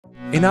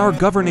In our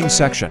governing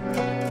section,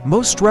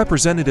 most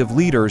representative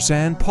leaders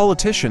and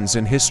politicians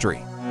in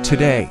history.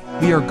 Today,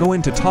 we are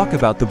going to talk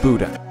about the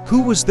Buddha.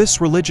 Who was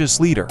this religious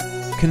leader?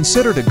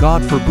 Considered a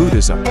god for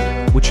Buddhism,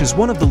 which is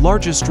one of the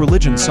largest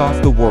religions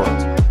of the world.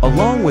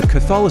 Along with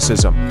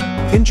Catholicism,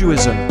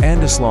 Hinduism,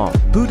 and Islam,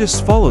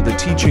 Buddhists follow the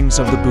teachings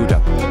of the Buddha,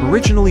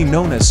 originally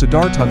known as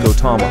Siddharta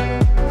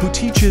Gautama, who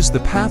teaches the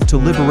path to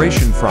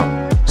liberation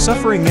from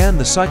suffering and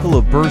the cycle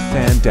of birth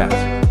and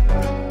death.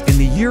 In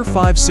the year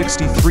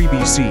 563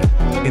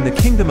 BC, in the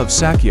kingdom of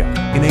Sakya,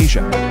 in Asia,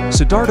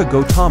 Siddharta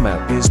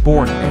Gautama is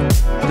born in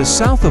the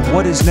south of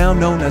what is now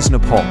known as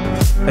Nepal.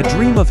 A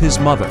dream of his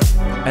mother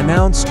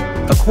announced,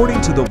 according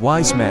to the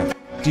wise men,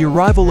 the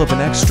arrival of an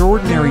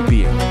extraordinary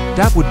being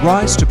that would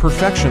rise to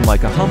perfection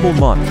like a humble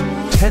monk.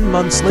 10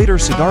 months later,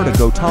 Siddharta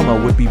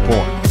Gautama would be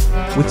born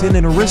within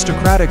an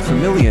aristocratic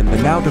family in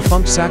the now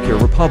defunct Sakya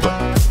Republic.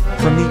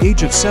 From the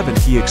age of 7,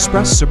 he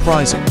expressed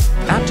surprising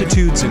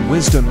aptitudes in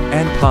wisdom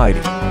and piety.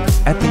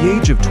 At the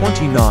age of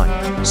 29,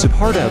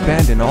 Siddharta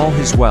abandoned all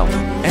his wealth,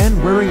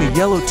 and wearing a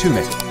yellow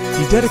tunic,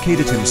 he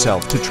dedicated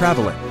himself to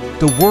traveling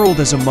the world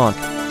as a monk.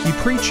 He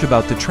preached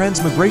about the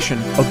transmigration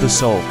of the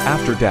soul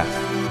after death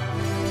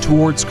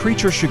towards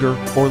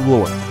Kushinagar or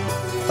Lord.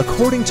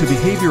 According to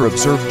behavior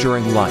observed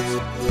during life,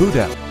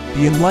 Buddha,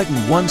 the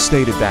Enlightened One,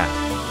 stated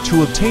that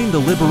to obtain the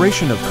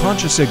liberation of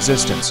conscious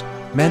existence,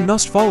 man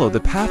must follow the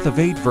path of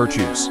 8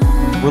 virtues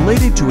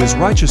related to his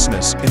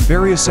righteousness in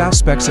various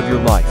aspects of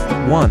your life.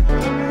 1.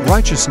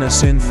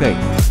 Righteousness in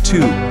faith.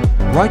 2.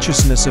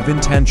 Righteousness of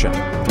intention.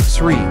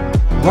 3.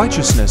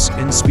 Righteousness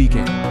in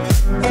speaking.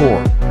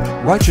 4.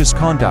 Righteous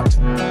conduct.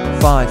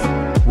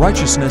 5.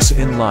 Righteousness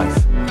in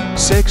life.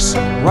 6.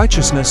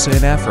 Righteousness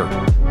in effort.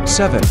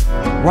 7.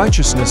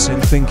 Righteousness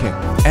in thinking.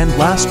 And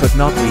last but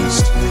not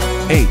least,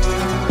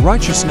 8.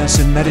 Righteousness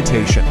in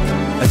meditation.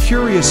 A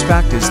curious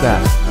fact is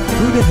that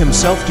Buddha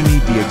himself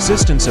denied the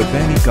existence of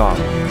any god,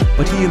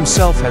 but he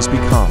himself has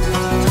become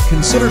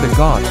considered a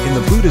god in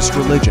the Buddhist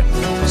religion.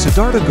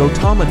 Siddharta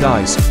Gautama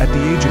dies at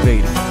the age of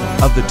 80.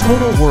 Of the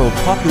total world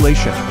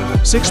population,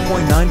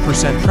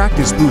 6.9%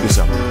 practice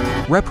Buddhism,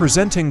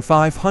 representing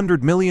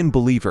 500 million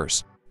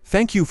believers.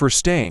 Thank you for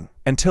staying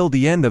until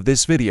the end of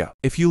this video.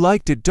 If you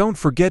liked it, don't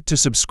forget to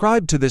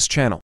subscribe to this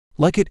channel,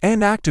 like it,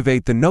 and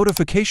activate the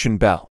notification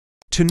bell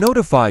to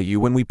notify you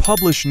when we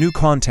publish new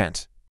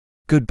content.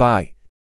 Goodbye.